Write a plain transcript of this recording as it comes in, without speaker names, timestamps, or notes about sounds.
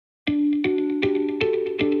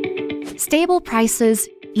stable prices,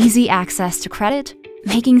 easy access to credit,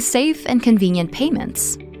 making safe and convenient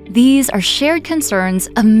payments. These are shared concerns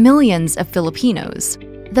of millions of Filipinos.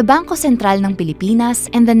 The Bangko Sentral ng Pilipinas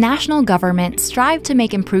and the national government strive to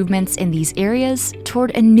make improvements in these areas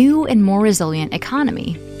toward a new and more resilient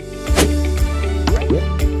economy.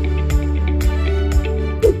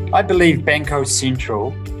 I believe Bangko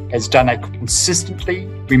Sentral has done a consistently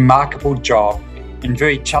remarkable job in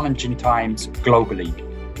very challenging times globally.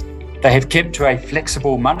 They have kept to a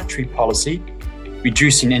flexible monetary policy,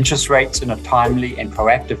 reducing interest rates in a timely and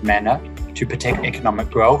proactive manner to protect economic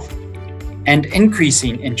growth, and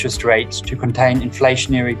increasing interest rates to contain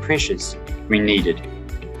inflationary pressures when needed.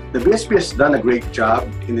 The BSP has done a great job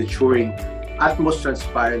in ensuring utmost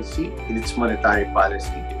transparency in its monetary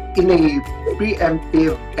policy in a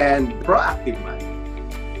preemptive and proactive manner,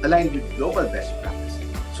 aligned with global best practices.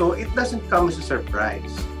 So it doesn't come as a surprise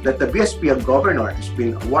that the BSP governor has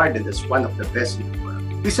been awarded as one of the best in the world.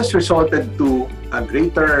 This has resulted to a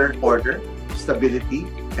greater order, stability,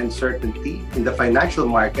 and certainty in the financial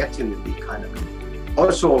markets and in the economy,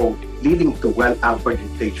 also leading to well-anchored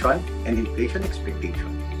inflation and inflation expectations.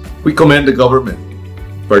 We commend the government,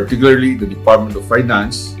 particularly the Department of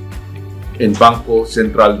Finance and Bangko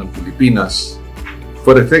Sentral ng Pilipinas,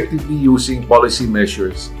 for effectively using policy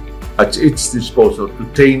measures at its disposal to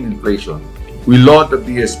tame inflation. We laud the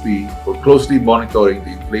BSP for closely monitoring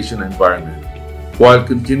the inflation environment while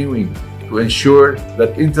continuing to ensure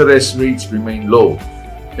that interest rates remain low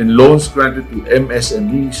and loans granted to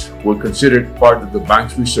MSMEs were considered part of the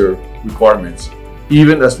bank's reserve requirements,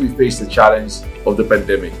 even as we face the challenge of the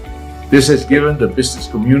pandemic. This has given the business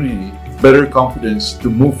community better confidence to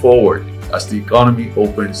move forward as the economy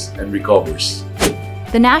opens and recovers.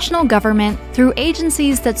 The national government, through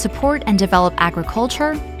agencies that support and develop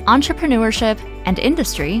agriculture, entrepreneurship, and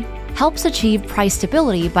industry, helps achieve price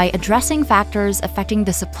stability by addressing factors affecting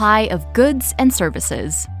the supply of goods and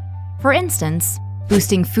services. For instance,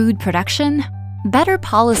 boosting food production, better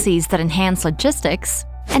policies that enhance logistics,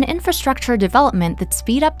 and infrastructure development that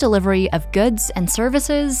speed up delivery of goods and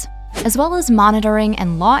services, as well as monitoring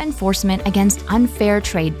and law enforcement against unfair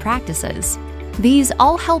trade practices. These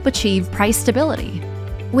all help achieve price stability.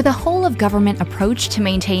 With a whole-of-government approach to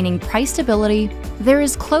maintaining price stability, there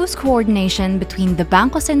is close coordination between the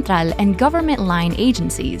Bangko Sentral and government-line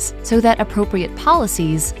agencies so that appropriate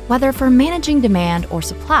policies, whether for managing demand or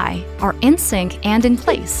supply, are in sync and in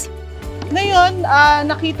place. Ngayon,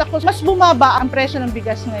 nakita ko mas bumaba ang presyo ng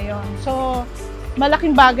bigas ngayon. So,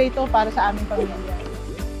 malaking bagay ito para sa aming pamilya.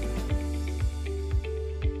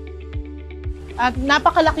 At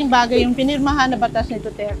napakalaking bagay yung pinirmahan na batas ni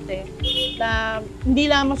Duterte na hindi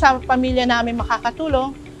lamang sa pamilya namin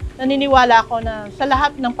makakatulong, naniniwala ako na sa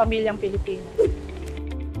lahat ng pamilyang Pilipino.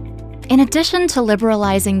 In addition to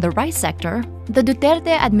liberalizing the rice sector, the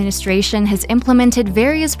Duterte administration has implemented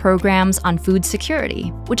various programs on food security,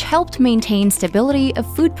 which helped maintain stability of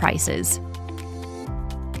food prices.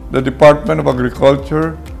 The Department of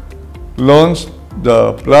Agriculture launched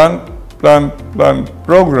the Plant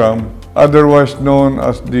program, otherwise known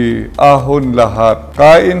as the Ahon Lahat,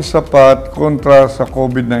 Kain Sapat kontra sa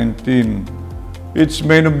COVID-19. Its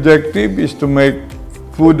main objective is to make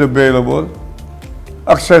food available,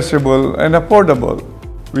 accessible, and affordable.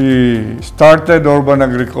 We started urban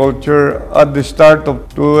agriculture at the start of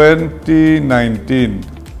 2019.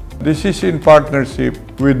 This is in partnership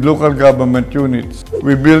with local government units.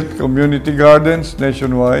 We built community gardens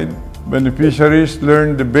nationwide. Beneficiaries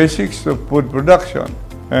learned the basics of food production,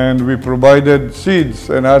 and we provided seeds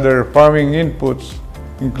and other farming inputs,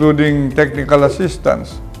 including technical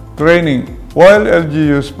assistance, training, while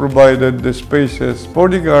LGUs provided the spaces for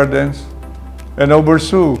the gardens and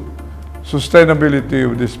oversaw sustainability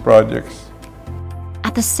of these projects.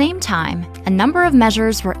 At the same time, a number of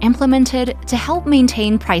measures were implemented to help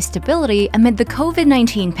maintain price stability amid the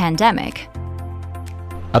COVID-19 pandemic.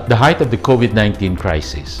 At the height of the COVID-19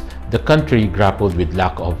 crisis, the country grappled with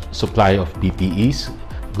lack of supply of PPEs,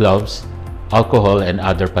 gloves, alcohol, and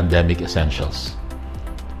other pandemic essentials.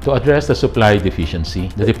 To address the supply deficiency,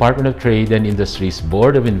 the Department of Trade and Industry's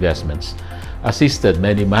Board of Investments assisted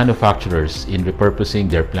many manufacturers in repurposing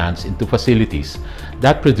their plants into facilities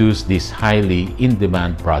that produce these highly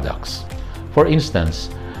in-demand products. For instance,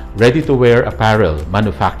 ready-to-wear apparel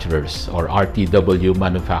manufacturers or RTW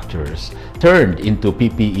manufacturers turned into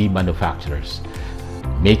PPE manufacturers.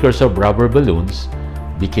 Makers of rubber balloons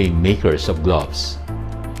became makers of gloves.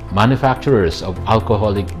 Manufacturers of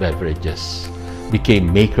alcoholic beverages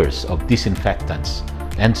became makers of disinfectants,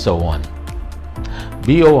 and so on.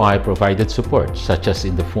 BOI provided support such as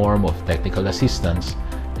in the form of technical assistance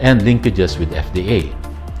and linkages with FDA.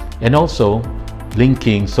 and also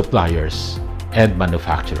linking suppliers and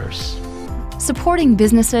manufacturers. Supporting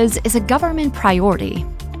businesses is a government priority.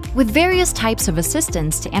 With various types of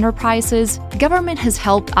assistance to enterprises, government has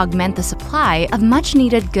helped augment the supply of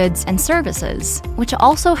much-needed goods and services, which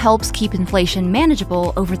also helps keep inflation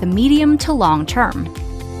manageable over the medium to long term.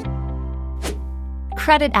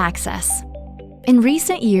 Credit access. In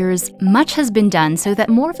recent years, much has been done so that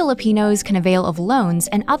more Filipinos can avail of loans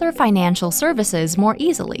and other financial services more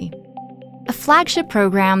easily. A flagship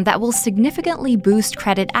program that will significantly boost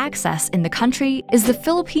credit access in the country is the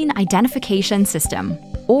Philippine Identification System,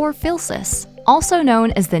 or PhilSys, also known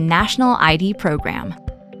as the National ID Program.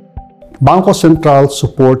 Bangko Sentral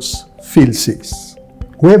supports PhilSys.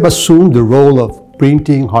 We have assumed the role of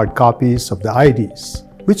printing hard copies of the IDs,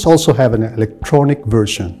 which also have an electronic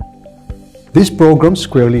version. This program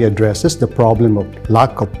squarely addresses the problem of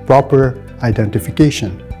lack of proper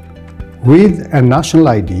identification. With a national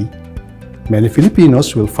ID, many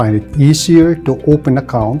Filipinos will find it easier to open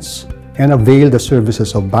accounts and avail the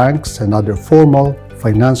services of banks and other formal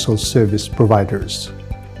financial service providers.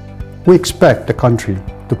 We expect the country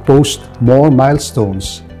to post more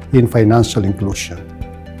milestones in financial inclusion.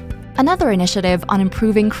 Another initiative on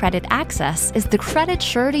improving credit access is the Credit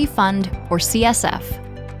Surety Fund, or CSF.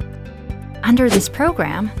 Under this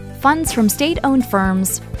program, funds from state-owned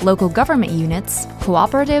firms, local government units,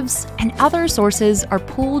 cooperatives, and other sources are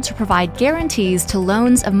pooled to provide guarantees to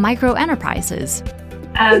loans of micro-enterprises.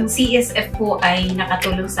 Ang CSF po ay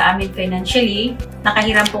nakatulong sa amin financially.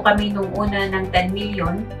 Nakahiram po kami nung una ng 10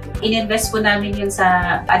 million. In-invest po namin yun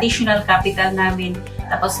sa additional capital namin.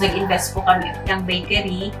 Tapos nag-invest po kami ng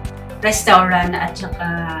bakery, restaurant, at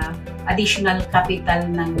saka additional capital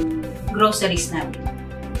ng groceries namin.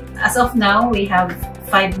 As of now, we have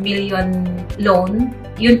 5 million loan.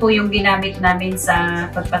 Yun po yung ginamit namin sa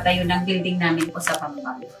pagpatayo ng building namin po sa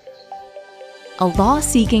Pampanga. A law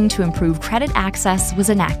seeking to improve credit access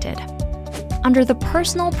was enacted. Under the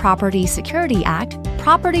Personal Property Security Act,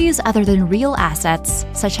 properties other than real assets,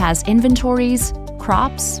 such as inventories,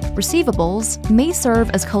 crops, receivables, may serve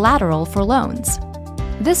as collateral for loans.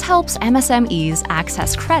 This helps MSMEs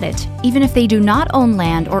access credit even if they do not own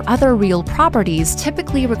land or other real properties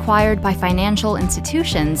typically required by financial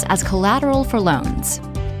institutions as collateral for loans.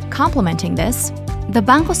 Complementing this, the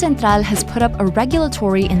Bangko Sentral has put up a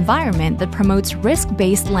regulatory environment that promotes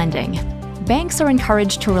risk-based lending. Banks are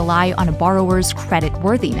encouraged to rely on a borrower's credit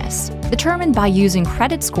worthiness, determined by using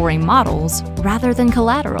credit scoring models rather than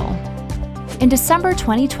collateral. In December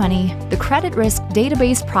 2020, the Credit Risk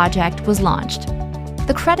Database project was launched.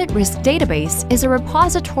 The Credit Risk Database is a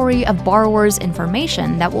repository of borrowers'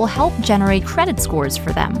 information that will help generate credit scores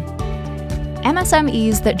for them.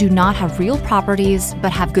 MSMEs that do not have real properties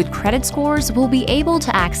but have good credit scores will be able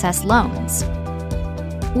to access loans.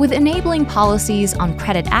 With enabling policies on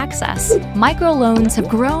credit access, microloans have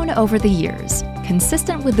grown over the years,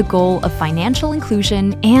 consistent with the goal of financial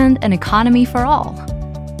inclusion and an economy for all.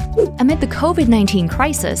 Amid the COVID-19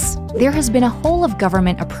 crisis, there has been a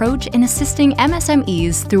whole-of-government approach in assisting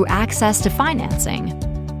MSMEs through access to financing.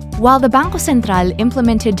 While the Bangko Sentral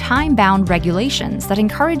implemented time-bound regulations that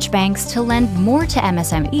encourage banks to lend more to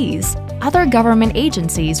MSMEs, other government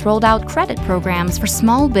agencies rolled out credit programs for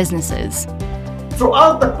small businesses.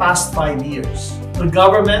 Throughout the past 5 years, the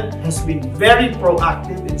government has been very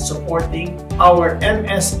proactive in supporting our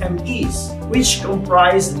MSMEs, which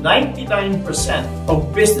comprise 99%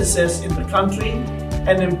 of businesses in the country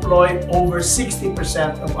and employ over 60%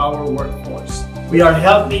 of our workforce. We are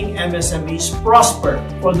helping MSMEs prosper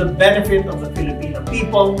for the benefit of the Filipino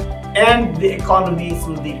people and the economy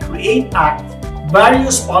through the CREATE Act,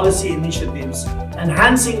 various policy initiatives,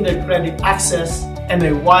 enhancing their credit access, and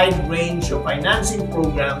a wide range of financing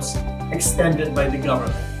programs extended by the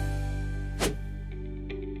government.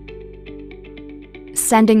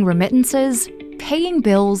 Sending remittances, paying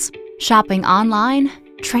bills, shopping online,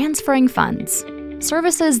 transferring funds.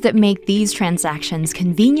 Services that make these transactions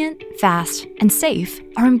convenient, fast, and safe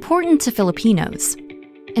are important to Filipinos.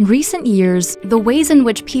 In recent years, the ways in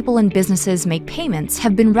which people and businesses make payments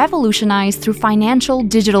have been revolutionized through financial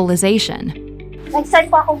digitalization.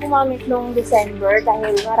 Nag-start po ako gumamit noong December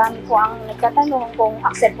dahil marami po ang nagtatanong kung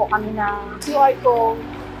accept po kami ng QR code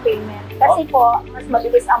payment. Kasi po, mas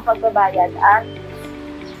mabilis ang pagbabayad at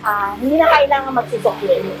hindi na kailangan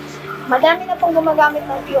magsusukli. Madami na pong gumagamit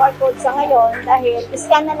ng QR code sa ngayon dahil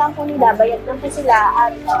scan na lang po nila, bayad lang po sila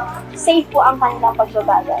at safe po ang kanilang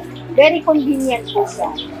pagbabayad. Very convenient po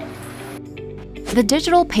siya. The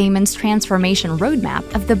Digital Payments Transformation Roadmap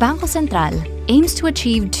of the Bangko Sentral aims to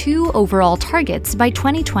achieve 2 overall targets by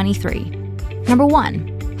 2023. Number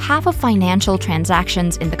 1, half of financial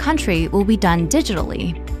transactions in the country will be done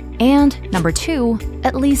digitally. And number 2,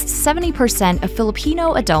 at least 70% of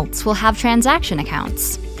Filipino adults will have transaction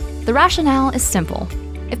accounts. The rationale is simple.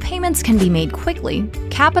 If payments can be made quickly,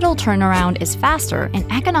 capital turnaround is faster and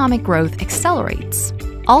economic growth accelerates.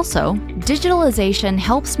 Also, digitalization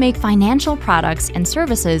helps make financial products and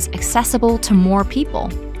services accessible to more people,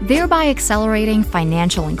 thereby accelerating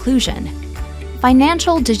financial inclusion.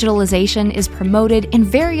 Financial digitalization is promoted in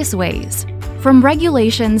various ways, from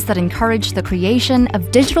regulations that encourage the creation of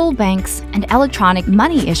digital banks and electronic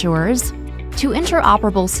money issuers, to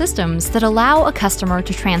interoperable systems that allow a customer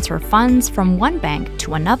to transfer funds from one bank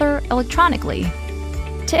to another electronically,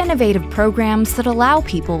 to innovative programs that allow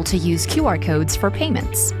people to use QR codes for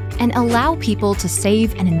payments and allow people to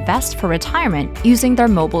save and invest for retirement using their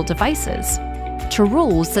mobile devices, to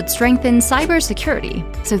rules that strengthen cybersecurity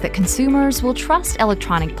so that consumers will trust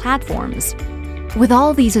electronic platforms. With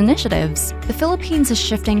all these initiatives, the Philippines is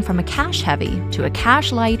shifting from a cash-heavy to a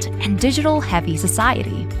cash-light and digital-heavy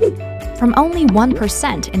society. From only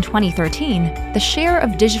 1% in 2013, the share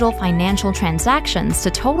of digital financial transactions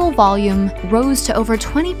to total volume rose to over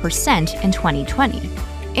 20% in 2020.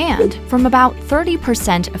 And from about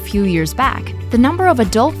 30% a few years back, the number of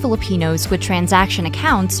adult Filipinos with transaction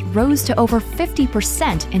accounts rose to over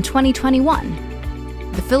 50% in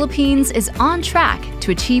 2021. The Philippines is on track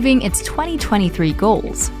to achieving its 2023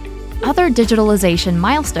 goals. Other digitalization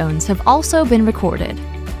milestones have also been recorded.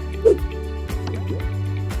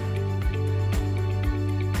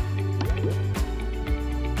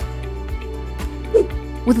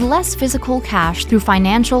 With less physical cash through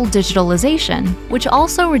financial digitalization, which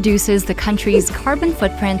also reduces the country's carbon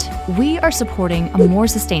footprint, we are supporting a more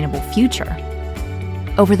sustainable future.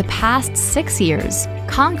 Over the past 6 years,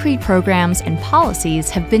 concrete programs and policies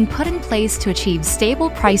have been put in place to achieve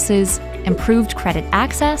stable prices, improved credit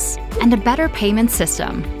access, and a better payment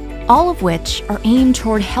system, all of which are aimed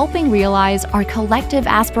toward helping realize our collective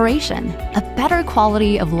aspiration, a better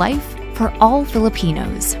quality of life for all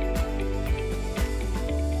Filipinos.